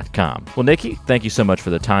quizdan.com. Well, Nikki, thank you so much for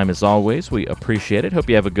the time as always. We appreciate it. Hope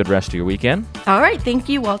you have a good rest of your weekend. All right. Thank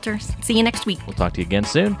you, Walter. See you next week. We'll talk to you again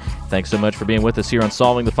soon. Thanks so much for being with us here on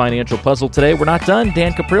Solving the Financial Puzzle today. We're not done.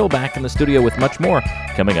 Dan Caprill back in the studio with much more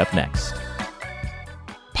coming up next.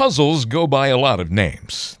 Puzzles go by a lot of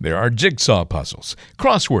names. There are jigsaw puzzles,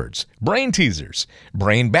 crosswords, brain teasers,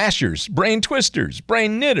 brain bashers, brain twisters,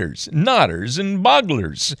 brain knitters, knotters, and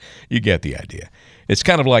bogglers. You get the idea. It's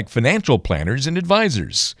kind of like financial planners and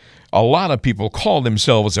advisors. A lot of people call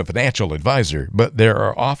themselves a financial advisor, but there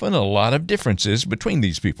are often a lot of differences between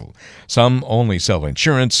these people. Some only sell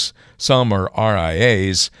insurance, some are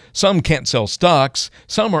RIAs, some can't sell stocks,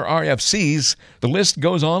 some are RFCs. The list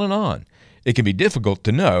goes on and on. It can be difficult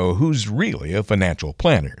to know who's really a financial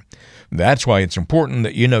planner. That's why it's important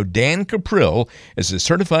that you know Dan Caprill is a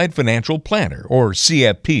Certified Financial Planner, or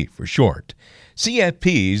CFP for short.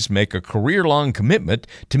 CFPs make a career-long commitment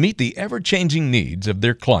to meet the ever-changing needs of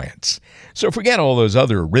their clients. So forget all those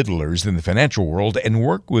other riddlers in the financial world and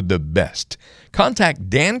work with the best. Contact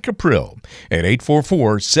Dan Caprill at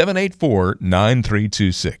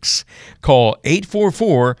 844-784-9326. Call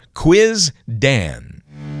 844-QUIZ-DAN.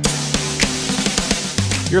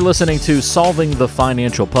 You're listening to Solving the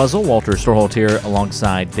Financial Puzzle. Walter Storholt here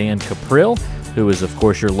alongside Dan Caprill, who is, of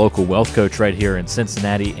course, your local wealth coach right here in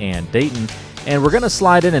Cincinnati and Dayton. And we're going to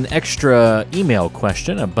slide in an extra email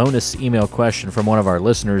question, a bonus email question from one of our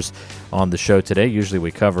listeners on the show today. Usually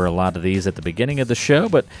we cover a lot of these at the beginning of the show,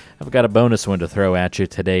 but I've got a bonus one to throw at you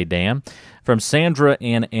today, Dan. From Sandra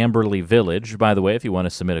in Amberley Village. By the way, if you want to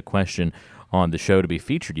submit a question on the show to be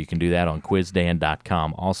featured, you can do that on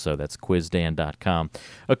quizdan.com. Also, that's quizdan.com.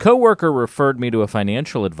 A coworker referred me to a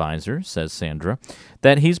financial advisor, says Sandra,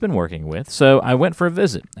 that he's been working with, so I went for a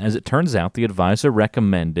visit. As it turns out, the advisor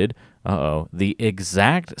recommended the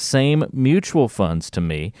exact same mutual funds to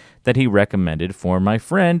me that he recommended for my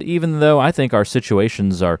friend, even though I think our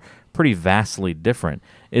situations are pretty vastly different.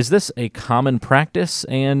 Is this a common practice,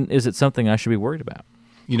 and is it something I should be worried about?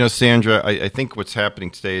 You know, Sandra, I think what's happening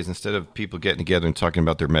today is instead of people getting together and talking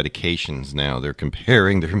about their medications now, they're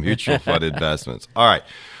comparing their mutual fund investments. All right.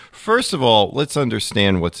 First of all, let's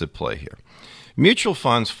understand what's at play here. Mutual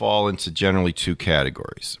funds fall into generally two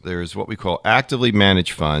categories. There's what we call actively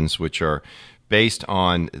managed funds, which are based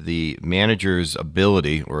on the manager's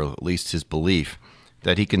ability, or at least his belief,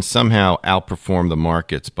 that he can somehow outperform the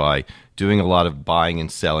markets by doing a lot of buying and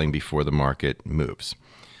selling before the market moves.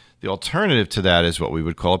 The alternative to that is what we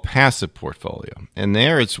would call a passive portfolio. And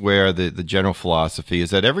there it's where the general philosophy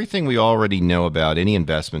is that everything we already know about any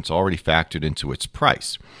investment's already factored into its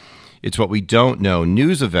price. It's what we don't know,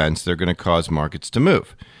 news events that are going to cause markets to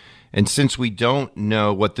move. And since we don't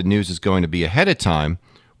know what the news is going to be ahead of time,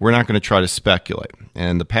 we're not going to try to speculate.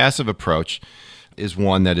 And the passive approach is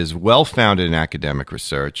one that is well-founded in academic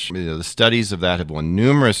research. The studies of that have won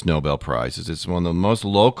numerous Nobel Prizes. It's one of the most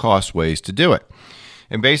low-cost ways to do it.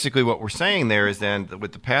 And basically what we're saying there is then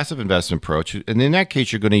with the passive investment approach, and in that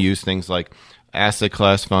case, you're going to use things like asset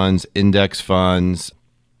class funds, index funds,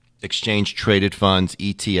 exchange-traded funds,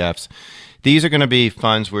 ETFs. These are going to be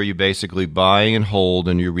funds where you basically buy and hold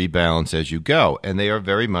and you rebalance as you go, and they are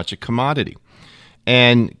very much a commodity.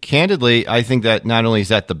 And candidly, I think that not only is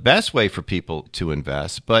that the best way for people to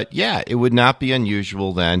invest, but yeah, it would not be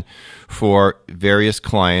unusual then for various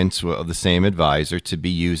clients of the same advisor to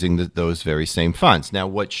be using those very same funds. Now,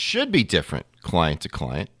 what should be different client to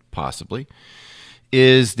client, possibly,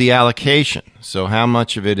 is the allocation. So how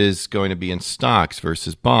much of it is going to be in stocks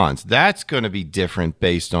versus bonds? That's going to be different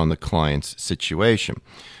based on the client's situation.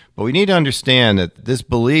 But we need to understand that this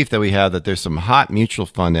belief that we have that there's some hot mutual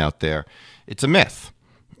fund out there, it's a myth.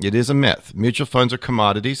 It is a myth. Mutual funds are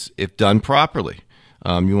commodities if done properly.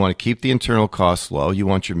 You want to keep the internal costs low. You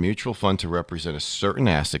want your mutual fund to represent a certain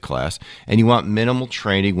asset class, and you want minimal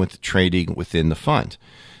trading within the fund.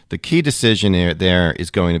 The key decision there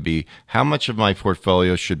is going to be how much of my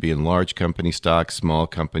portfolio should be in large company stocks, small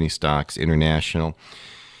company stocks, international.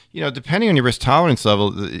 You know, depending on your risk tolerance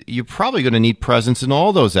level, you're probably going to need presence in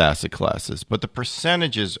all those asset classes, but the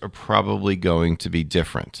percentages are probably going to be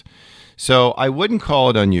different. So I wouldn't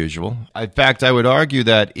call it unusual. In fact, I would argue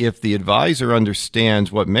that if the advisor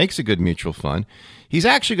understands what makes a good mutual fund, he's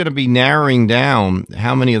actually going to be narrowing down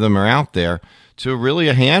how many of them are out there to really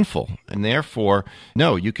a handful. And therefore,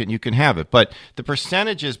 no, you can have it. But the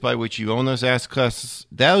percentages by which you own those asset classes,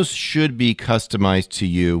 those should be customized to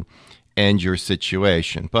you and your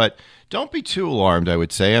situation. But don't be too alarmed, I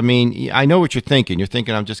would say. I mean, I know what you're thinking. You're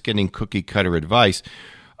thinking I'm just getting cookie cutter advice.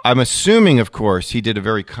 I'm assuming, of course, he did a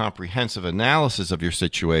very comprehensive analysis of your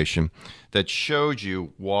situation that showed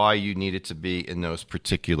you why you needed to be in those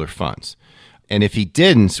particular funds. And if he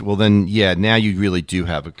didn't, well, then, yeah, now you really do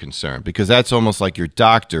have a concern, because that's almost like your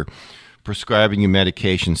doctor prescribing you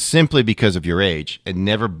medication simply because of your age and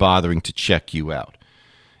never bothering to check you out.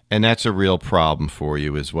 And that's a real problem for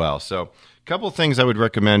you as well. So a couple of things I would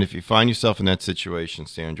recommend if you find yourself in that situation,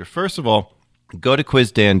 Sandra. First of all, go to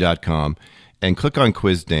quizdan.com and click on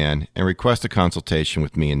Quiz Dan and request a consultation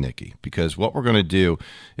with me and Nikki, because what we're going to do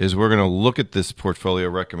is we're going to look at this portfolio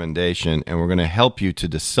recommendation and we're going to help you to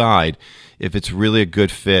decide if it's really a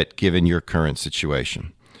good fit given your current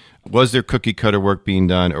situation. Was there cookie cutter work being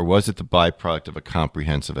done, or was it the byproduct of a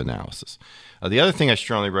comprehensive analysis? The other thing I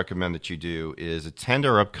strongly recommend that you do is attend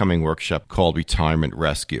our upcoming workshop called Retirement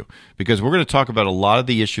Rescue, because we're going to talk about a lot of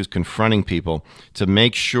the issues confronting people to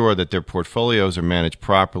make sure that their portfolios are managed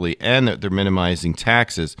properly and that they're minimizing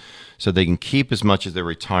taxes so they can keep as much of their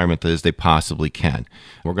retirement as they possibly can.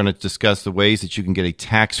 We're going to discuss the ways that you can get a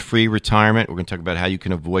tax-free retirement. We're going to talk about how you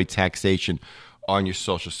can avoid taxation on your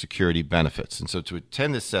Social Security benefits. And so to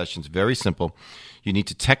attend this session, it's very simple. You need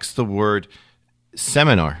to text the word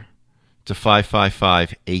seminar to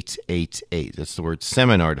 555-888. That's the word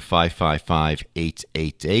seminar to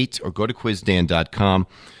 555-888, or go to quizdan.com.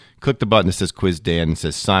 Click the button that says Quiz Dan and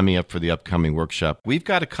says sign me up for the upcoming workshop. We've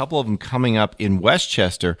got a couple of them coming up in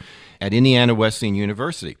Westchester at Indiana Wesleyan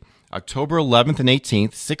University, October 11th and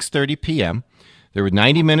 18th, 6:30 p.m. They were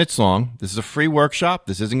 90 minutes long. This is a free workshop.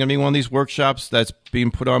 This isn't going to be one of these workshops that's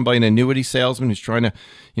being put on by an annuity salesman who's trying to,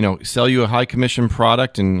 sell you a high commission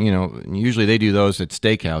product. And, usually they do those at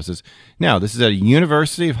steakhouses. Now, this is at a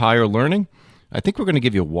University of Higher Learning. I think we're going to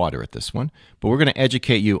give you water at this one, but we're going to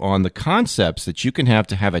educate you on the concepts that you can have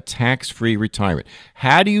to have a tax-free retirement.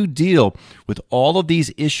 How do you deal with all of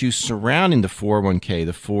these issues surrounding the 401k,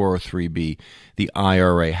 the 403b, the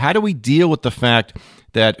IRA? How do we deal with the fact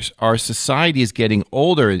that our society is getting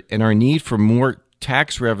older and our need for more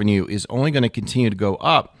tax revenue is only going to continue to go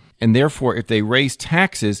up? And therefore, if they raise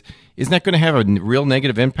taxes, isn't that going to have a real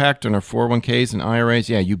negative impact on our 401ks and IRAs?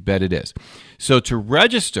 Yeah, you bet it is. So to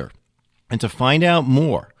register and to find out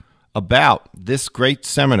more about this great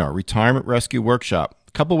seminar, Retirement Rescue Workshop,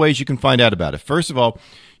 a couple ways you can find out about it. First of all,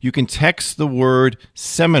 you can text the word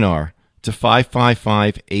seminar to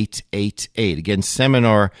 555-888. Again,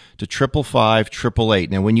 seminar to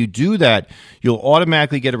 555-888. Now, when you do that, you'll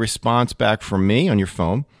automatically get a response back from me on your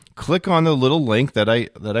phone. Click on the little link that I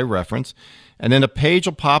reference, and then a page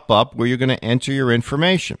will pop up where you're going to enter your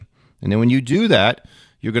information. And then when you do that,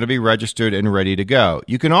 you're going to be registered and ready to go.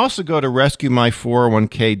 You can also go to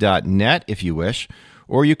rescuemy401k.net if you wish,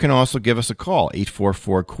 or you can also give us a call,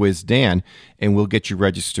 844-QUIZ-DAN, and we'll get you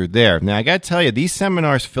registered there. Now, I got to tell you, these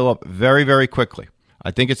seminars fill up very, very quickly.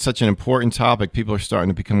 I think it's such an important topic. People are starting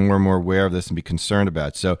to become more and more aware of this and be concerned about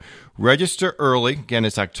it. So register early. Again,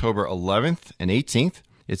 it's October 11th and 18th.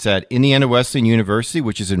 It's at Indiana Wesleyan University,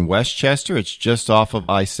 which is in Westchester. It's just off of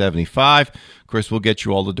I-75. Of course, we'll get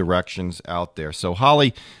you all the directions out there. So,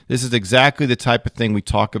 Holly, this is exactly the type of thing we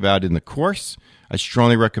talk about in the course. I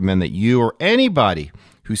strongly recommend that you or anybody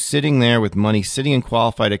who's sitting there with money sitting in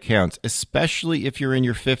qualified accounts, especially if you're in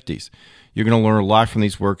your 50s, you're going to learn a lot from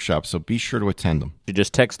these workshops, so be sure to attend them. You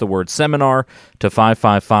just text the word seminar to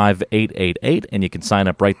 555-888, and you can sign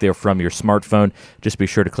up right there from your smartphone. Just be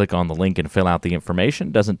sure to click on the link and fill out the information.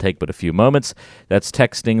 It doesn't take but a few moments. That's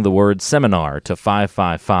texting the word seminar to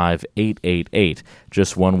 555-888.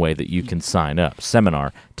 Just one way that you can sign up.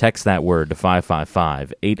 Seminar. Text that word to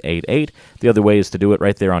 555-888. The other way is to do it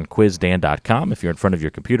right there on quizdan.com if you're in front of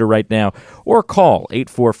your computer right now, or call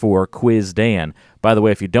 844-QUIZ-DAN. By the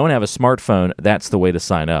way, if you don't have a smartphone, that's the way to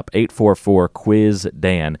sign up.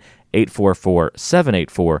 844-QUIZ-DAN,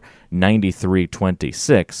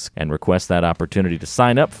 844-784-9326, and request that opportunity to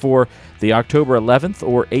sign up for the October 11th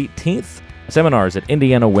or 18th seminars at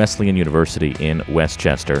Indiana Wesleyan University in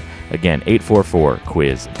Westchester. Again,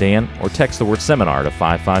 844-QUIZ-DAN, or text the word seminar to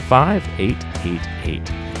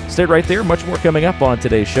 555-888. Stay right there. Much more coming up on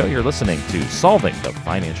today's show. You're listening to Solving the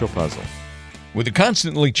Financial Puzzle. With a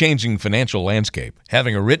constantly changing financial landscape,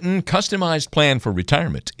 having a written, customized plan for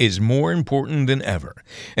retirement is more important than ever.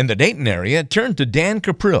 In the Dayton area, turn to Dan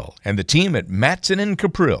Caprill and the team at Matson &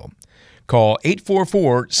 Caprill. Call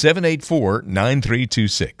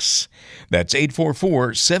 844-784-9326. That's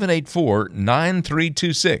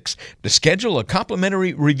 844-784-9326 to schedule a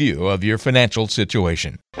complimentary review of your financial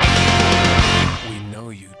situation.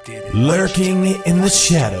 Lurking in the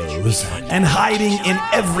shadows and hiding in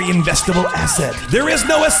every investable asset there is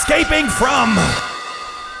no escaping from.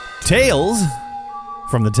 Tales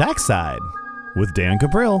from the tax side. with Dan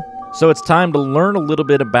Caprill. So it's time to learn a little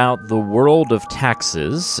bit about the world of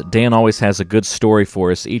taxes. Dan always has a good story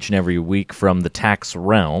for us each and every week from the tax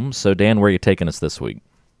realm. So Dan, where are you taking us this week?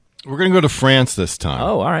 We're going to go to France this time.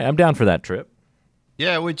 Oh, all right. I'm down for that trip.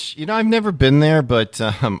 Yeah, which, I've never been there, but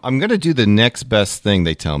I'm going to do the next best thing,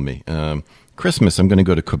 they tell me. Christmas, I'm going to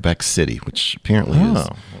go to Quebec City, which apparently is,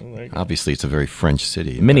 obviously it's a very French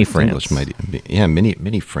city. Mini France.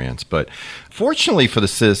 Mini France. But fortunately for the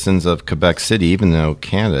citizens of Quebec City, even though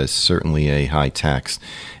Canada is certainly a high tax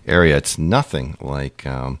area, it's nothing like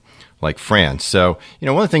France. So,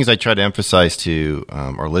 one of the things I try to emphasize to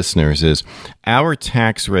our listeners is our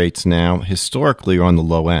tax rates now historically are on the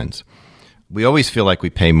low end. We always feel like we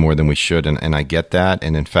pay more than we should, and I get that.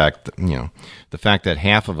 And in fact, the fact that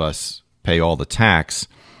half of us pay all the tax,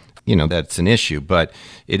 that's an issue. But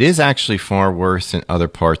it is actually far worse in other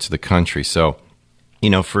parts of the country. So,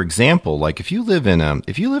 for example, like if you live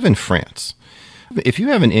in France, if you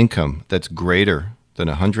have an income that's greater than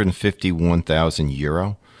 151,000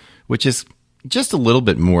 euro, which is just a little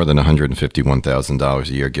bit more than $151,000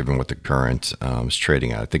 a year, given what the current is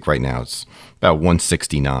trading at. I think right now it's about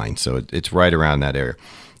 169, so it's right around that area.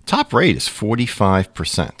 Top rate is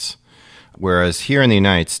 45%. Whereas here in the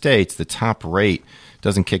United States, the top rate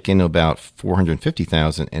doesn't kick in to about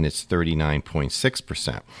 $450,000, and it's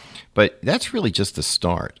 39.6%. But that's really just the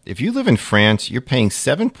start. If you live in France, you're paying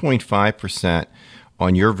 7.5%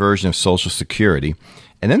 on your version of Social Security,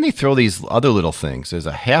 and then they throw these other little things. There's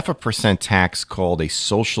a 0.5% tax called a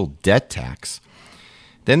social debt tax.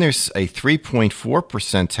 Then there's a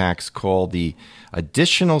 3.4% tax called the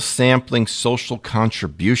additional sampling social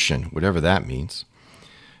contribution, whatever that means.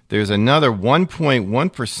 There's another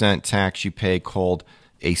 1.1% tax you pay called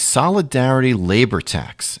a solidarity labor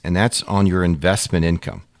tax, and that's on your investment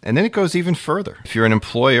income. And then it goes even further. If you're an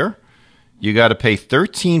employer, you got to pay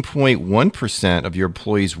 13.1% of your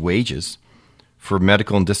employees' wages for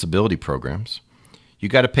medical and disability programs. You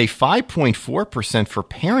got to pay 5.4% for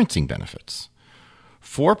parenting benefits,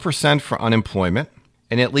 4% for unemployment,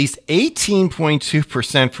 and at least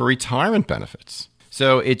 18.2% for retirement benefits.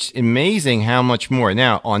 So it's amazing how much more.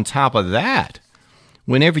 Now, on top of that,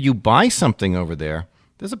 whenever you buy something over there,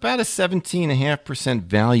 there's about a 17.5%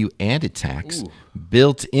 value added tax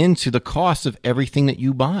built into the cost of everything that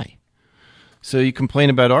you buy. So you complain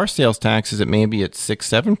about our sales taxes at maybe at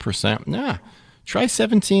 6-7%. Nah, try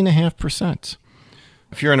 17.5%.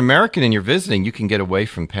 If you're an American and you're visiting, you can get away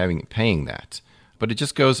from paying that. But it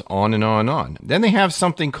just goes on and on and on. Then they have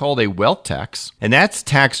something called a wealth tax, and that's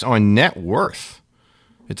taxed on net worth.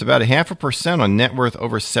 It's about 0.5% on net worth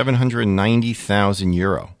over 790,000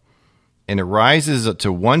 euro. And it rises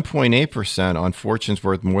to 1.8% on fortunes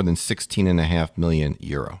worth more than 16.5 million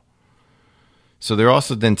euro. So they're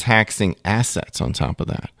also then taxing assets on top of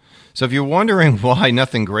that. So if you're wondering why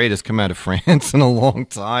nothing great has come out of France in a long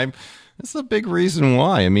time, that's a big reason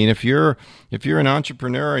why. I mean, if you're an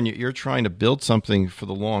entrepreneur and you're trying to build something for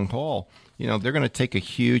the long haul, they're going to take a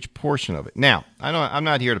huge portion of it. Now, I'm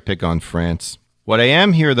not here to pick on France. What I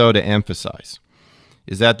am here, though, to emphasize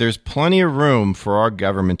is that there's plenty of room for our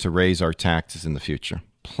government to raise our taxes in the future.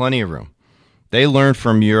 Plenty of room. They learn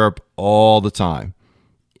from Europe all the time.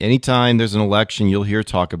 Anytime there's an election, you'll hear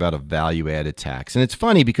talk about a value-added tax. And it's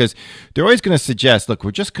funny because they're always going to suggest, look, we're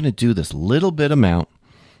just going to do this little bit amount,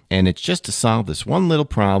 and it's just to solve this one little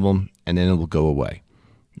problem, and then it will go away.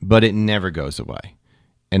 But it never goes away,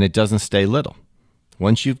 and it doesn't stay little.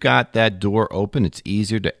 Once you've got that door open, it's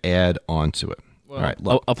easier to add onto it. Well, all right,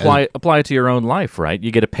 look, apply it to your own life, right?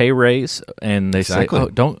 You get a pay raise, and they say,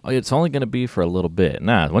 it's only going to be for a little bit.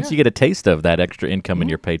 Once you get a taste of that extra income in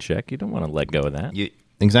your paycheck, you don't want to let go of that.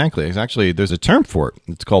 Exactly. Actually, there's a term for it.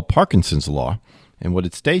 It's called Parkinson's Law. And what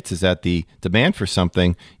it states is that the demand for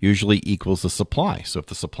something usually equals the supply. So if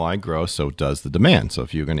the supply grows, so does the demand. So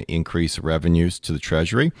if you're going to increase revenues to the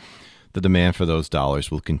Treasury, the demand for those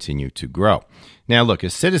dollars will continue to grow. Now, look,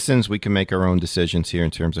 as citizens, we can make our own decisions here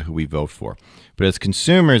in terms of who we vote for. But as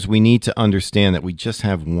consumers, we need to understand that we just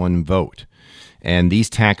have one vote. And these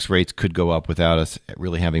tax rates could go up without us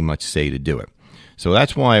really having much say to do it. So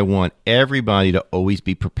that's why I want everybody to always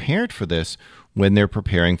be prepared for this when they're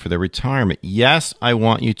preparing for their retirement. Yes, I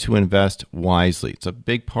want you to invest wisely. It's a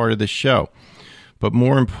big part of the show. But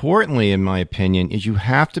more importantly, in my opinion, is you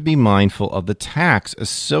have to be mindful of the tax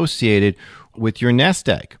associated with your nest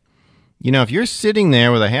egg. If you're sitting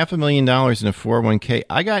there with $500,000 in a 401k,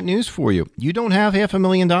 I got news for you. You don't have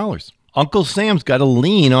 $500,000. Uncle Sam's got a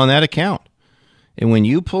lien on that account. And when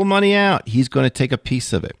you pull money out, he's going to take a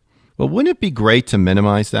piece of it. Well, wouldn't it be great to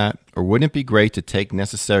minimize that? Or wouldn't it be great to take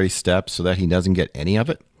necessary steps so that he doesn't get any of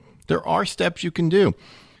it? There are steps you can do.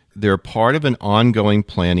 they're part of an ongoing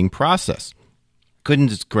planning process. Couldn't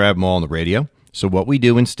just grab them all on the radio. So what we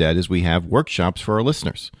do instead is we have workshops for our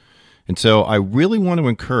listeners. And so I really want to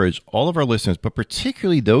encourage all of our listeners, but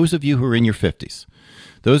particularly those of you who are in your 50s,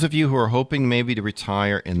 those of you who are hoping maybe to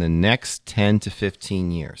retire in the next 10 to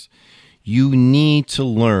 15 years, you need to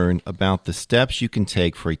learn about the steps you can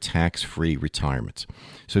take for a tax-free retirement.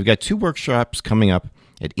 So we've got 2 workshops coming up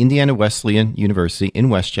at Indiana Wesleyan University in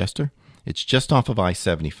Westchester. It's just off of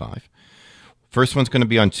I-75. First one's going to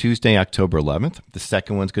be on Tuesday, October 11th. The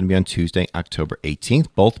second one's going to be on Tuesday, October 18th.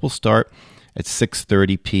 Both will start at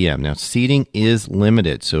 6:30 p.m. Now, seating is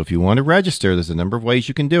limited, so if you want to register, there's a number of ways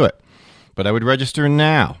you can do it. But I would register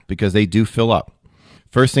now because they do fill up.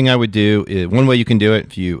 First thing I would do is, one way you can do it,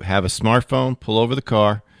 if you have a smartphone, pull over the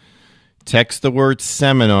car, text the word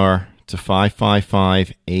seminar to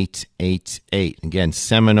 555-888. Again,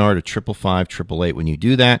 seminar to 555-888. When you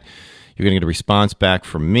do that, you're going to get a response back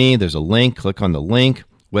from me. There's a link. Click on the link.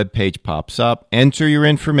 Web page pops up. Enter your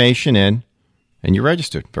information in, and you're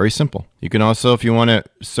registered. Very simple. You can also, if you want to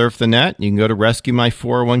surf the net, you can go to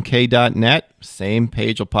rescuemy401k.net. Same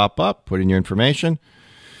page will pop up. Put in your information.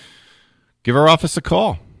 Give our office a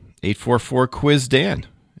call, 844-QUIZ-DAN,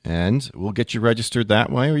 and we'll get you registered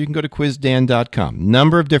that way, or you can go to quizdan.com.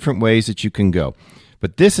 Number of different ways that you can go.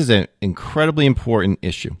 But this is an incredibly important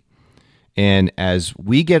issue. And as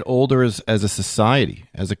we get older as a society,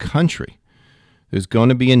 as a country, there's going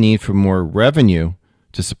to be a need for more revenue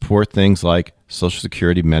to support things like Social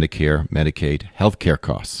Security, Medicare, Medicaid, healthcare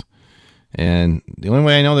costs. And the only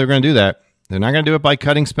way I know they're going to do that, they're not going to do it by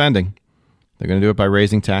cutting spending. They're going to do it by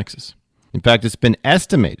raising taxes. In fact, it's been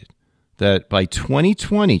estimated that by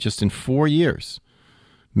 2020, just in 4 years,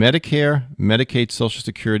 Medicare, Medicaid, Social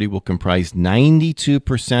Security will comprise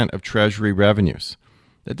 92% of Treasury revenues.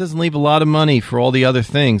 That doesn't leave a lot of money for all the other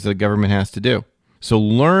things that the government has to do. So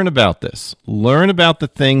learn about this. Learn about the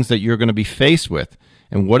things that you're going to be faced with,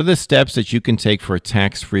 and what are the steps that you can take for a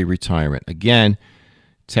tax-free retirement. Again,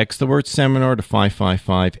 text the word seminar to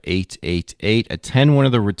 555-888. Attend one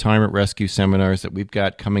of the retirement rescue seminars that we've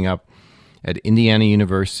got coming up at Indiana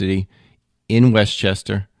University in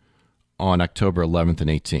Westchester on October 11th and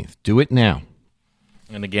 18th. Do it now.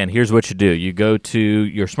 And again, here's what you do. You go to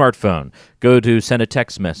your smartphone, go to send a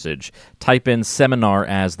text message, type in seminar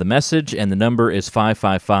as the message, and the number is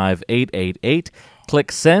 555-888.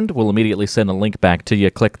 Click send. We'll immediately send a link back to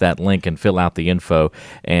you. Click that link and fill out the info,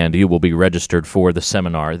 and you will be registered for the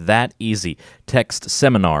seminar. That easy. Text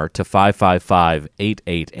seminar to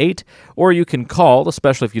 555-888, or you can call,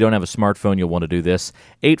 especially if you don't have a smartphone, you'll want to do this,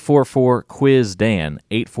 844-QUIZ-DAN,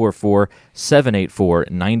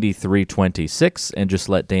 844-784-9326, and just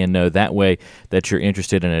let Dan know that way that you're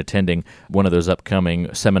interested in attending one of those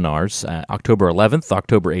upcoming seminars, October 11th,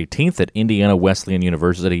 October 18th at Indiana Wesleyan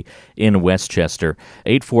University in Westchester.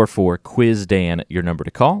 844-QUIZ-DAN, your number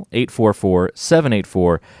to call,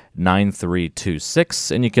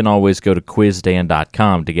 844-784-9326, and you can always go to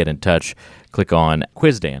quizdan.com to get in touch. Click on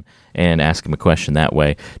QuizDan and ask him a question that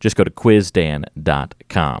way. Just go to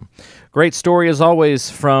quizdan.com. Great story, as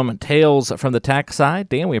always, from Tales from the Tax Side.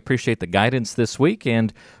 Dan, we appreciate the guidance this week,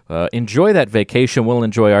 and enjoy that vacation. We'll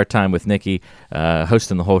enjoy our time with Nikki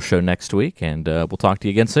hosting the whole show next week, and we'll talk to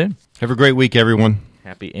you again soon. Have a great week, everyone.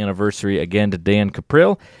 Happy anniversary again to Dan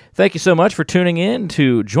Cuprill. Thank you so much for tuning in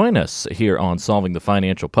to join us here on Solving the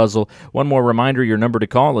Financial Puzzle. One more reminder, your number to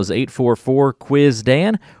call is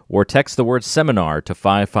 844-QUIZ-DAN, or text the word seminar to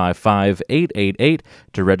 555-888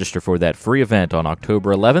 to register for that free event on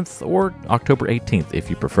October 11th or October 18th, if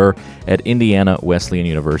you prefer, at Indiana Wesleyan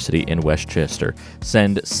University in Westchester.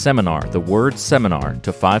 Send seminar, the word seminar,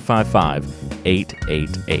 to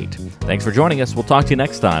 555-888. Thanks for joining us. We'll talk to you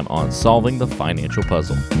next time on Solving the Financial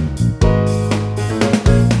Puzzle.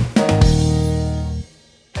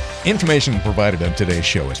 Information provided on today's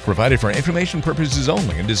show is provided for information purposes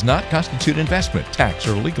only and does not constitute investment, tax,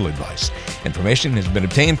 or legal advice. Information has been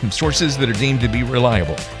obtained from sources that are deemed to be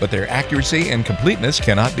reliable, but their accuracy and completeness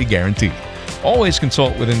cannot be guaranteed. Always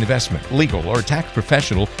consult with an investment, legal, or tax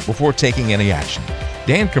professional before taking any action.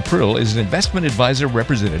 Dan Cuprill is an investment advisor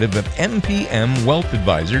representative of MPM Wealth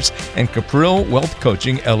Advisors and Cuprill Wealth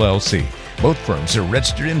Coaching, LLC. Both firms are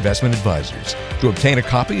registered investment advisors. To obtain a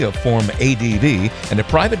copy of Form ADV and a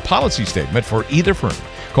private policy statement for either firm,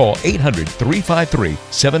 call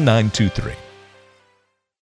 800-353-7923.